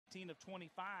18 of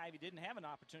 25. He didn't have an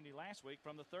opportunity last week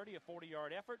from the 30, a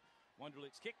 40-yard effort.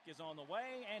 Wunderlich's kick is on the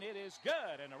way, and it is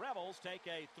good. And the Rebels take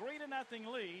a 3-0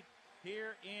 lead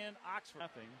here in Oxford.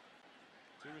 Nothing.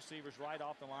 Two receivers right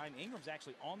off the line. Ingram's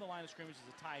actually on the line of scrimmage as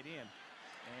a tight end.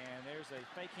 And there's a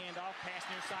fake handoff, pass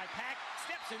near side, Pack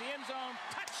steps in the end zone,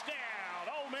 touchdown,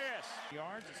 Ole Miss.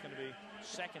 Yards, it's going to be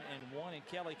 2nd and 1, and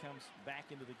Kelly comes back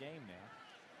into the game now.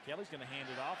 Kelly's going to hand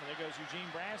it off, and there goes Eugene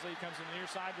Brasley. He comes in the near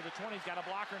side to the 20. He's got a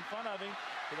blocker in front of him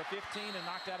to the 15 and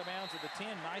knocked out of bounds at the 10.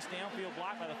 Nice downfield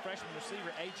block by the freshman receiver,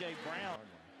 A.J. Brown.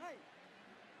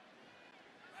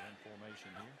 In formation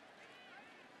here.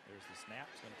 There's the snap.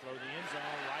 He's going to throw the end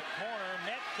zone. Right corner.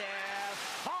 Metcalf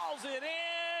hauls it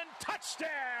in.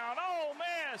 Touchdown. Ole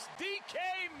Miss. DK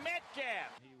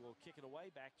Metcalf. He will kick it away.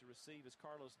 Back to receive is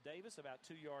Carlos Davis. About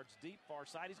 2 yards deep. Far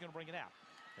side. He's going to bring it out.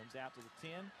 Comes out to the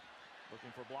 10.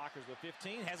 Looking for blockers. The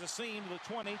 15. Has a seam to the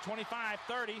 20, 25,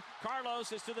 30.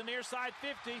 Carlos is to the near side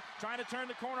 50. Trying to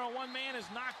turn the corner on one man. Is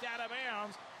knocked out of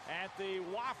bounds at the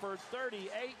Wofford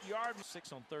 38-yard.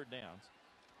 6 on 3rd downs.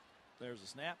 There's a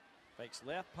snap. Fakes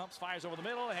left, pumps, fires over the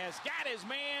middle, has got his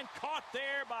man caught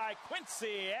there by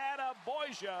Quincy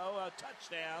Attaboyjo. A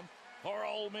touchdown for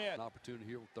Ole Miss. An opportunity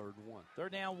here with 3rd and 1.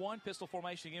 3rd down 1, pistol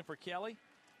formation again for Kelly.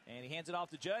 And he hands it off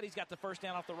to Judd. He's got the first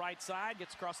down off the right side,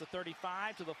 gets across the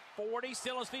 35 to the 40,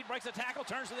 still on his feet, breaks a tackle,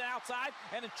 turns to the outside,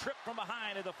 and a trip from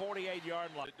behind at the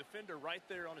 48-yard line. The defender right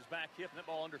there on his back hip, and that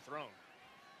ball underthrown.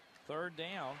 3rd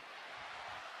down.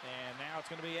 And now it's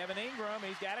going to be Evan Ingram.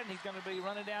 He's got it, and he's going to be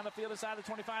running down the field inside the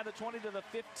 25, the 20 to the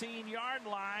 15-yard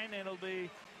line. And it'll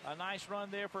be a nice run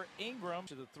there for Ingram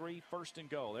to the 3, 1st and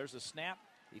goal. There's a snap.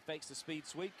 He fakes the speed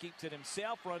sweep, keeps it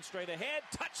himself, runs straight ahead.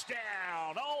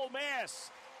 Touchdown, Ole Miss.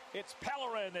 It's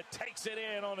Pellerin that takes it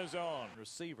in on his own.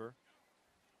 Receiver.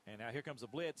 And now here comes the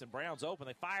blitz, and Brown's open.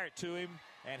 They fire it to him,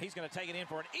 and he's going to take it in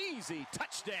for an easy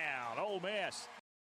touchdown, Ole Miss.